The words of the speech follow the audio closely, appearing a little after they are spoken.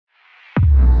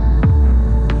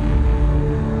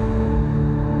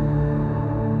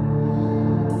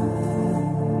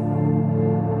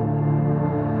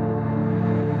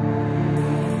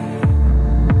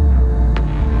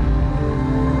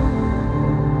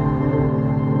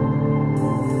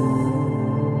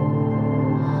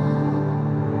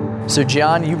So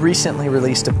John, you recently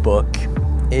released a book.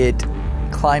 It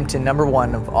climbed to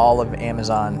 #1 of all of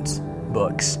Amazon's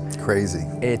books. Crazy.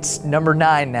 It's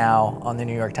 #9 now on the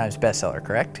New York Times bestseller,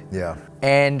 correct? Yeah.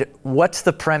 And what's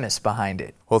the premise behind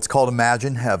it? Well, it's called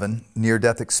Imagine Heaven,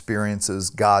 Near-Death Experiences,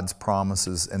 God's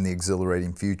Promises, and the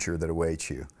Exhilarating Future That Awaits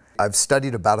You. I've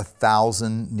studied about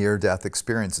 1,000 near-death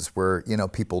experiences where,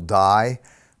 people die,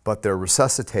 but they're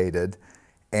resuscitated,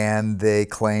 and they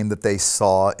claim that they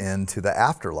saw into the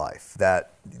afterlife,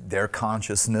 that their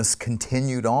consciousness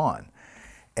continued on.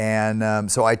 And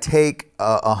so I take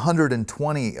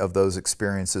 120 of those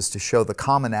experiences to show the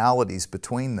commonalities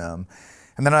between them.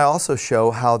 And then I also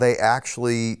show how they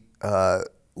actually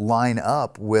line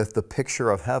up with the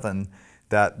picture of heaven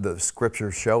that the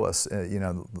scriptures show us,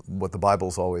 what the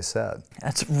Bible's always said.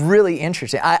 That's really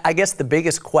interesting. I guess the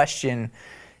biggest question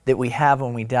that we have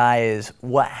when we die is,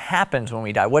 what happens when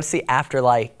we die? What's the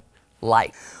afterlife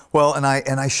like? Well, and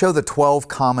I show the 12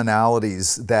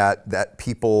 commonalities that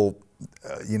people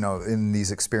in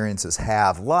these experiences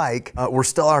have, like we're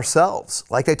still ourselves.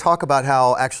 Like they talk about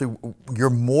how actually you're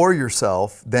more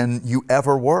yourself than you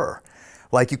ever were.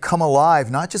 Like you come alive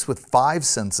not just with 5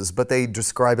 senses, but they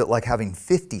describe it like having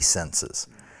 50 senses.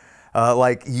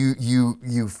 Like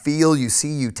you feel, you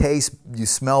see, you taste, you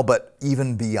smell, but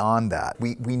even beyond that,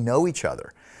 we know each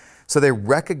other. So they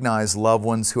recognize loved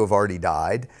ones who have already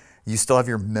died. You still have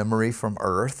your memory from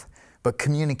earth, but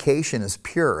communication is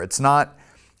pure. It's not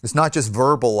just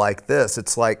verbal like this.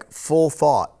 It's like full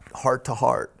thought, heart to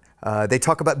heart. They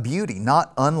talk about beauty,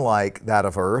 not unlike that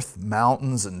of earth,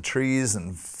 mountains and trees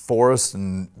and forests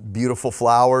and beautiful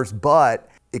flowers, but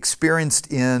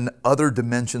experienced in other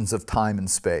dimensions of time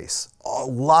and space. A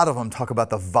lot of them talk about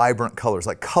the vibrant colors,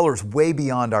 like colors way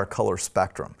beyond our color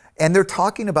spectrum. And they're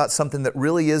talking about something that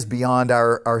really is beyond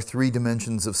our 3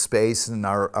 dimensions of space, and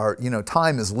our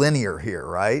time is linear here,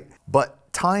 right?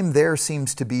 But time there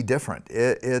seems to be different.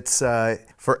 It's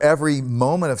for every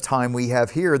moment of time we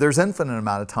have here, there's infinite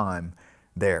amount of time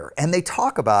there. And they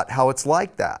talk about how it's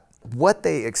like that. What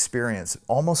they experience,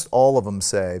 almost all of them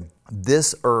say,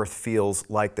 this earth feels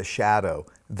like the shadow.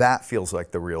 That feels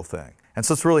like the real thing. And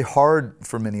so it's really hard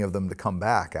for many of them to come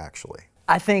back, actually.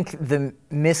 I think the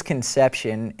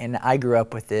misconception, and I grew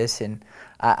up with this, and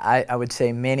I would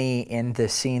say many in the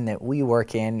scene that we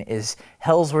work in, is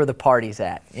hell's where the party's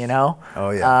at,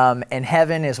 Oh, yeah. And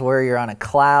heaven is where you're on a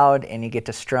cloud and you get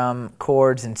to strum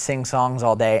chords and sing songs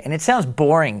all day. And it sounds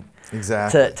boring.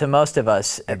 Exactly. To most of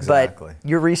us. Exactly. But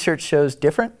your research shows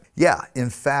different? Yeah, in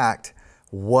fact,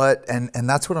 and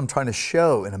that's what I'm trying to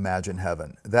show in Imagine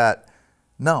Heaven, that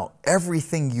no,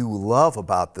 everything you love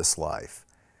about this life,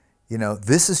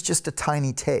 this is just a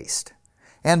tiny taste.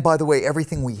 And by the way,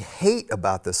 everything we hate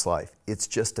about this life, it's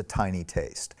just a tiny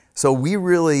taste. So we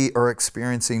really are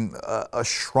experiencing a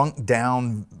shrunk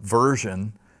down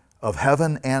version of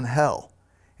heaven and hell.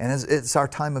 And it's our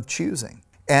time of choosing.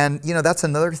 And that's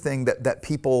another thing that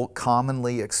people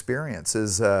commonly experience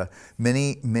is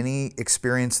many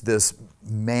experience this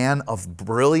man of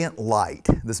brilliant light,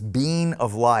 this being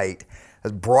of light,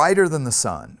 brighter than the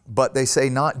sun, but they say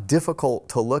not difficult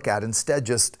to look at, instead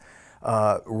just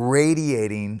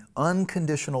radiating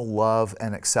unconditional love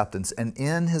and acceptance. And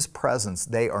in His presence,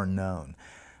 they are known.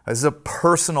 This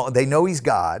is they know He's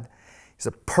God. He's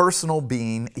a personal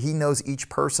being. He knows each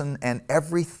person and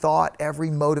every thought, every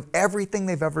motive, everything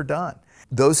they've ever done.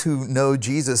 Those who know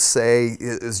Jesus say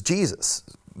is Jesus,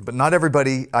 but not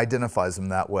everybody identifies Him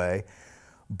that way.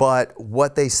 But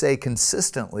what they say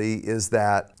consistently is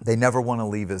that they never want to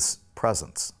leave His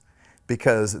presence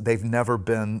because they've never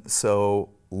been so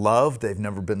loved, they've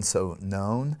never been so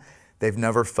known, they've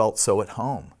never felt so at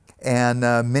home. And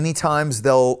many times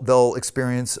they'll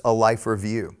experience a life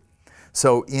review.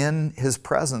 So in His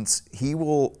presence, they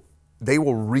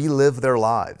will relive their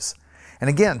lives. And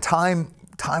again, time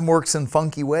works in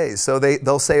funky ways. So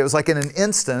they'll say it was like in an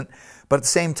instant, but at the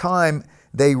same time,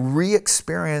 they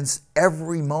re-experience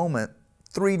every moment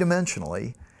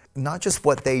 3-dimensionally, not just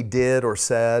what they did or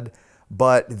said,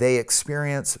 but they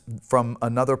experience from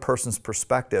another person's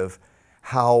perspective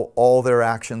how all their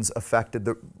actions affected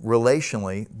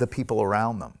relationally the people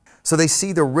around them. So they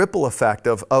see the ripple effect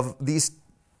of these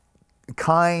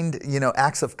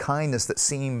acts of kindness that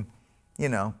seem,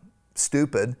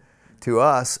 stupid to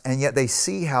us, and yet they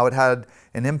see how it had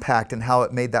an impact and how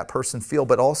it made that person feel,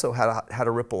 but also had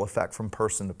a ripple effect from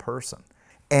person to person.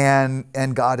 And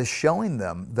God is showing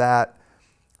them that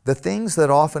the things that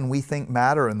often we think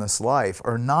matter in this life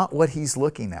are not what He's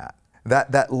looking at.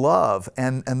 That love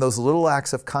and those little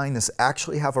acts of kindness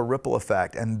actually have a ripple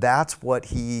effect, and that's what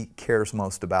He cares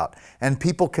most about. And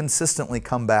people consistently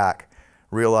come back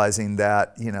realizing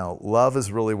that, love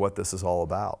is really what this is all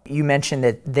about. You mentioned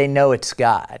that they know it's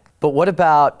God, but what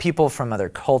about people from other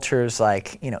cultures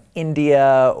like,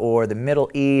 India or the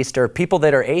Middle East, or people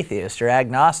that are atheist or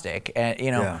agnostic?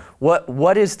 And,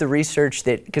 what is the research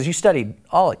that, because you studied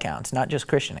all accounts, not just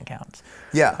Christian accounts.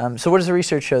 Yeah. So what does the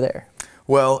research show there?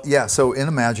 Well, yeah, so in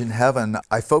Imagine Heaven,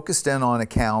 I focused in on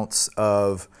accounts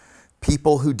of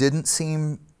people who didn't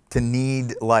seem to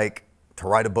need, to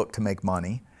write a book to make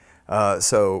money.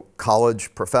 So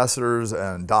college professors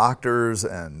and doctors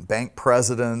and bank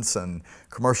presidents and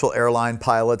commercial airline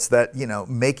pilots that,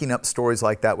 making up stories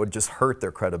like that would just hurt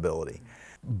their credibility.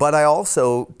 But I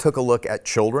also took a look at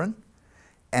children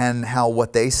and how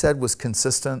what they said was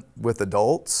consistent with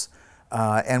adults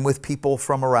and with people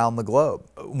from around the globe.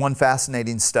 One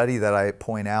fascinating study that I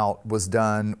point out was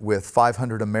done with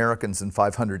 500 Americans and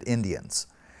 500 Indians,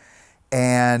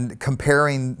 and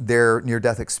comparing their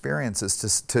near-death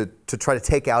experiences to try to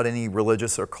take out any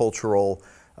religious or cultural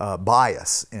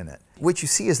bias in it. What you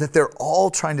see is that they're all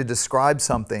trying to describe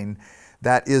something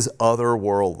that is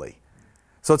otherworldly.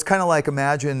 So it's kind of like,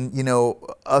 imagine,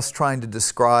 us trying to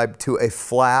describe to a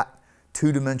flat,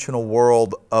 two-dimensional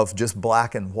world of just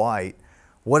black and white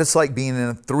what it's like being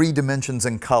in 3 dimensions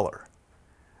in color.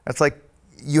 That's like,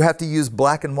 you have to use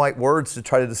black and white words to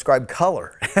try to describe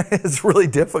color. It's really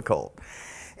difficult.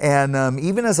 And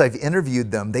even as I've interviewed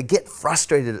them, they get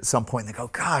frustrated at some point. They go,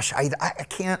 gosh, I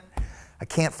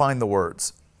can't find the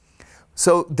words.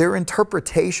 So their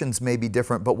interpretations may be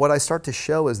different, but what I start to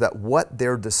show is that what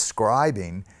they're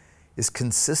describing is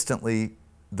consistently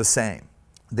the same.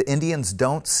 The Indians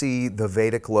don't see the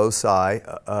Vedic loci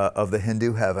of the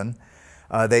Hindu heaven.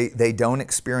 They don't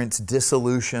experience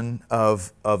dissolution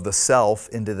of the self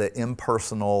into the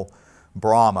impersonal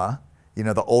Brahma,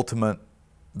 the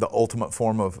ultimate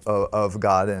form of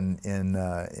God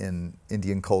in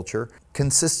Indian culture.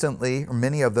 Consistently, or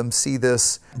many of them see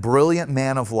this brilliant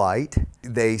man of light.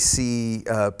 They see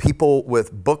people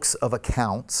with books of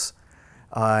accounts.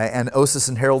 And Osis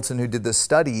and Haraldson, who did this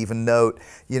study, even note,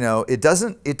 it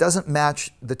doesn't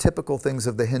match the typical things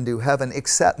of the Hindu heaven,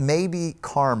 except maybe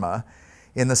karma,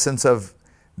 in the sense of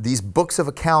these books of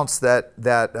accounts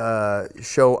that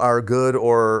show our good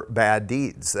or bad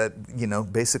deeds,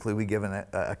 that, basically we give an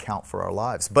account for our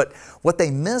lives. But what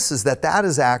they miss is that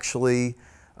is actually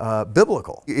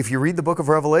biblical. If you read the book of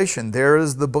Revelation, there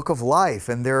is the book of life,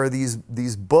 and there are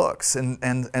these books,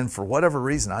 and for whatever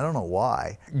reason, I don't know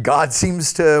why, God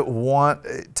seems to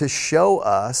want to show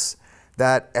us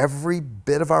that every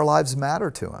bit of our lives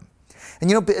matter to Him. And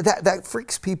that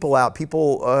freaks people out.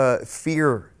 People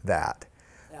fear that.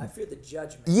 I fear the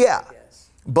judgment. Yeah,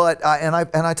 but and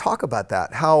I talk about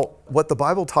that. How what the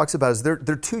Bible talks about is there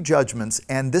are 2 judgments,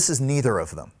 and this is neither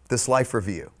of them. This life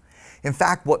review. In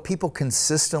fact, what people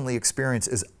consistently experience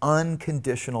is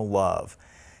unconditional love,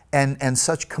 and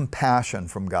such compassion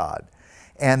from God,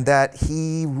 and that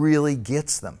He really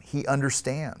gets them. He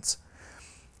understands.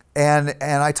 And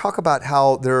I talk about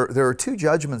how there are 2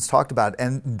 judgments talked about,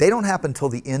 and they don't happen until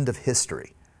the end of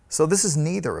history. So this is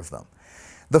neither of them.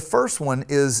 The first one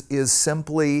is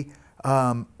simply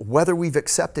whether we've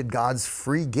accepted God's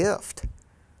free gift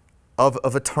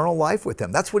of eternal life with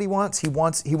Him. That's what He wants. He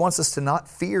wants us to not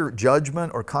fear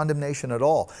judgment or condemnation at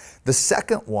all. The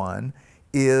second one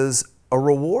is a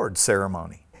reward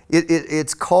ceremony.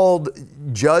 It's called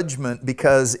judgment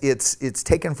because it's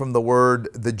taken from the word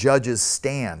the judges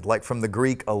stand, like from the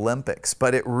Greek Olympics.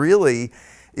 But it really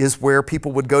is where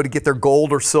people would go to get their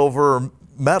gold or silver or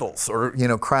medals or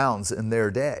crowns in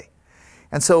their day.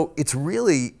 And so it's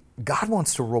really, God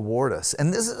wants to reward us.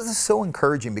 And this is so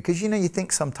encouraging because you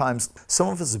think sometimes some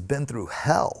of us have been through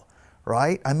hell,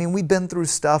 right? I mean, we've been through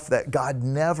stuff that God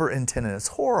never intended. It's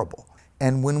horrible.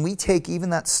 And when we take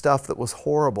even that stuff that was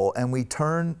horrible and we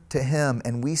turn to Him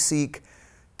and we seek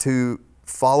to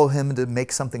follow Him and to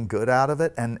make something good out of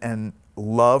it and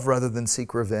love rather than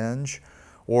seek revenge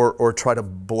or try to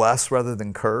bless rather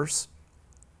than curse,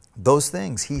 those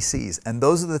things He sees. And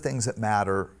those are the things that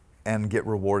matter and get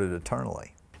rewarded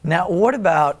eternally. Now, what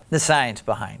about the science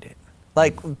behind it?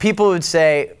 Like, people would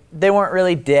say they weren't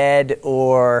really dead,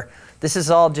 or this is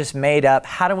all just made up.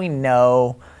 How do we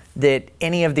know that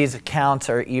any of these accounts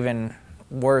are even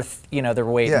worth, their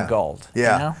weight in gold?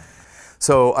 Yeah.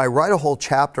 So I write a whole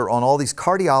chapter on all these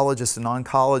cardiologists and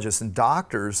oncologists and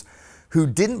doctors who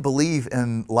didn't believe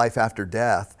in life after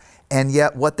death, and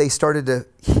yet what they started to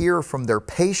hear from their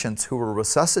patients who were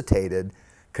resuscitated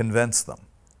convinced them.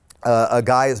 A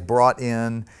guy is brought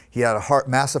in, he had a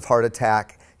massive heart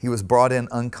attack. He was brought in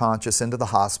unconscious into the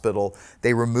hospital.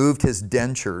 They removed his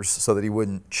dentures so that he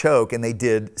wouldn't choke, and they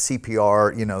did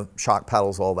CPR, shock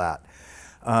paddles, all that.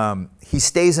 He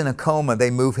stays in a coma.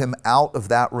 They move him out of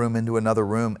that room into another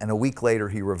room, and a week later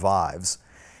he revives.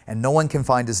 And no one can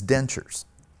find his dentures.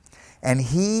 And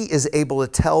he is able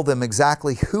to tell them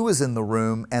exactly who is in the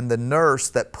room, and the nurse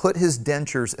that put his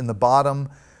dentures in the bottom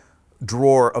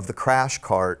drawer of the crash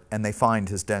cart, and they find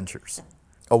his dentures.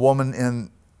 A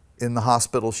woman in the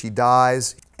hospital, she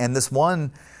dies. And this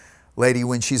one lady,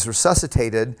 when she's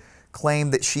resuscitated,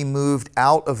 claimed that she moved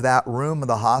out of that room of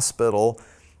the hospital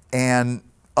and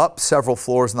up several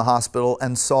floors in the hospital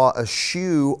and saw a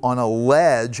shoe on a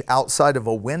ledge outside of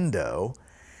a window.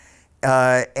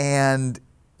 And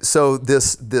so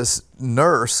this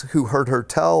nurse who heard her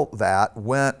tell that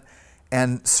went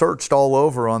and searched all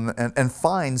over and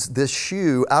finds this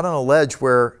shoe out on a ledge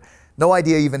where no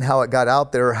idea even how it got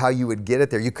out there or how you would get it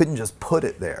there. You couldn't just put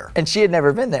it there. And she had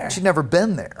never been there. She'd never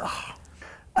been there.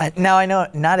 Now I know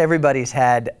not everybody's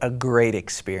had a great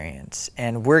experience,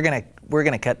 and we're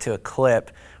gonna cut to a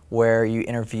clip where you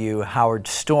interview Howard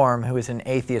Storm, who is an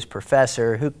atheist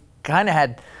professor who kind of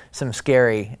had some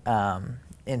scary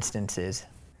instances.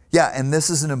 Yeah, and this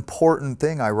is an important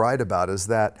thing I write about, is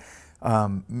that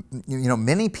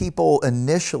many people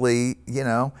initially,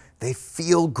 they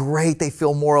feel great, they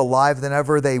feel more alive than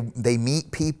ever. They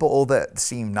meet people that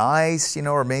seem nice,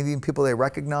 or maybe even people they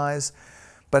recognize.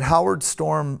 But Howard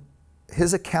Storm,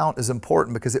 his account is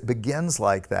important because it begins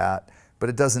like that, but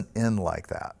it doesn't end like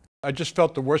that. I just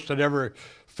felt the worst I'd ever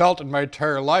felt in my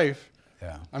entire life.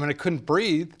 Yeah. I mean, I couldn't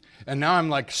breathe, and now I'm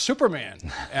like Superman.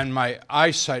 And my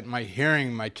eyesight, my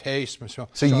hearing, my taste, my smell.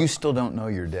 So you still don't know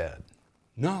you're dead?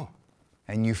 No.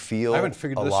 And you feel I haven't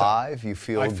figured this alive? out. You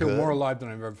feel I feel good? more alive than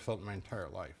I've ever felt in my entire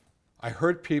life. I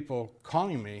heard people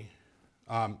calling me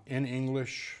in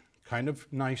English, kind of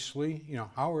nicely,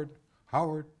 Howard,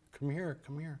 come here,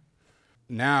 come here.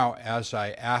 Now, as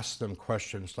I ask them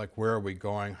questions like, where are we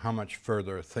going, how much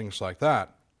further, things like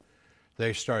that,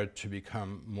 they started to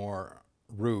become more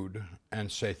rude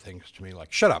and say things to me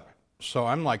like, shut up. So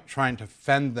I'm like trying to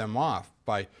fend them off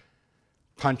by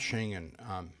punching and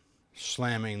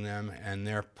slamming them, and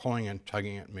they're pulling and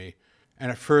tugging at me.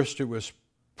 And at first it was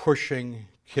pushing,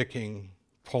 kicking,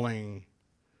 pulling,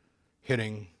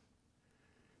 hitting,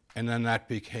 and then that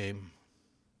became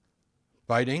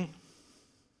biting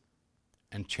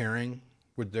and tearing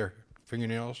with their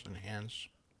fingernails and hands.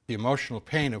 The emotional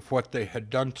pain of what they had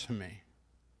done to me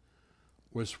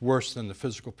was worse than the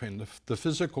physical pain. The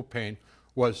physical pain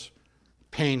was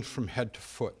pain from head to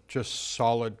foot, just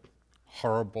solid,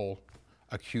 horrible,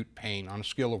 acute pain on a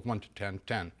scale of 1 to 10,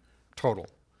 10 total.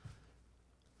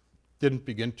 Didn't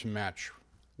begin to match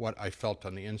what I felt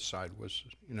on the inside was,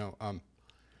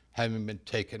 having been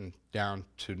taken down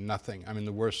to nothing. I mean,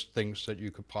 the worst things that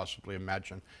you could possibly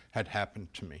imagine had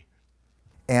happened to me.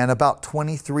 And about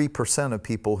 23% of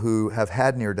people who have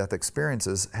had near-death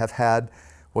experiences have had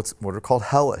what are called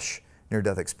hellish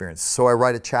near-death experiences. So I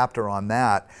write a chapter on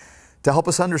that to help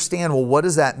us understand, well, what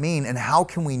does that mean, and how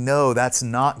can we know that's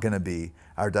not going to be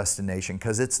our destination,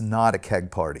 because it's not a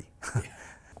keg party.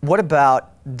 What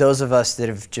about those of us that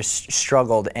have just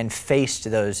struggled and faced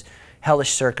those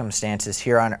hellish circumstances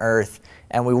here on earth,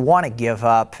 and we want to give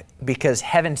up because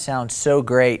heaven sounds so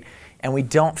great and we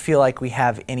don't feel like we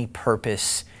have any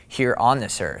purpose here on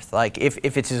this earth? Like, if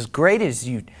it's as great as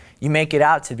you make it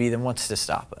out to be, then what's to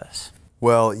stop us?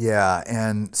 Well, yeah,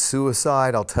 and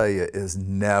suicide, I'll tell you, is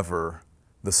never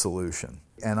the solution.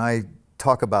 And I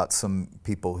talk about some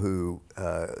people who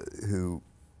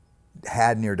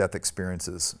had near-death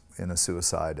experiences in a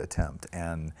suicide attempt,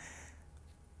 and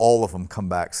all of them come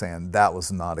back saying that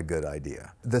was not a good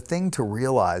idea. The thing to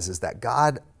realize is that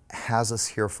God has us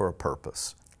here for a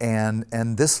purpose. And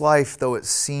this life, though it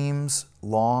seems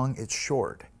long, it's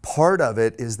short. Part of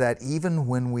it is that even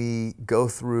when we go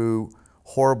through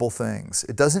horrible things,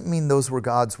 it doesn't mean those were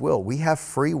God's will. We have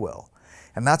free will.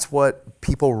 And that's what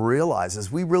people realize,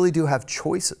 is we really do have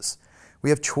choices. We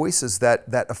have choices that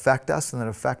affect us and that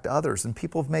affect others. And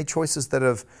people have made choices that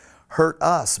have hurt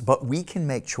us, but we can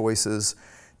make choices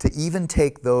to even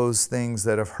take those things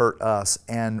that have hurt us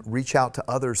and reach out to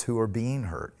others who are being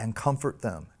hurt and comfort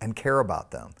them and care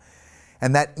about them.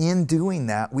 And that in doing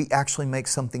that, we actually make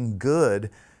something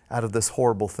good out of this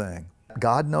horrible thing.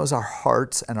 God knows our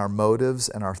hearts and our motives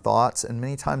and our thoughts, and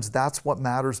many times that's what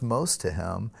matters most to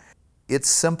Him. It's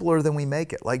simpler than we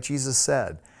make it. Like Jesus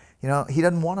said, He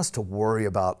doesn't want us to worry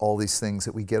about all these things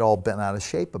that we get all bent out of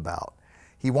shape about.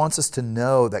 He wants us to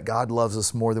know that God loves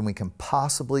us more than we can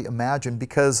possibly imagine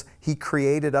because He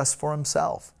created us for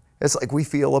Himself. It's like we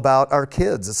feel about our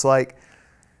kids. It's like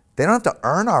they don't have to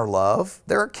earn our love.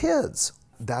 They're our kids.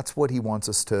 That's what He wants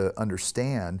us to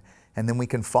understand, and then we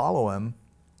can follow Him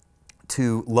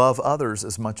to love others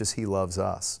as much as He loves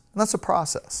us. And that's a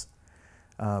process.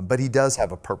 But He does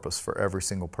have a purpose for every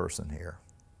single person here.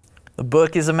 The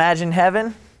book is Imagine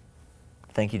Heaven.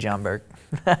 Thank you, John Burke.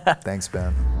 Thanks,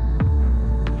 Ben.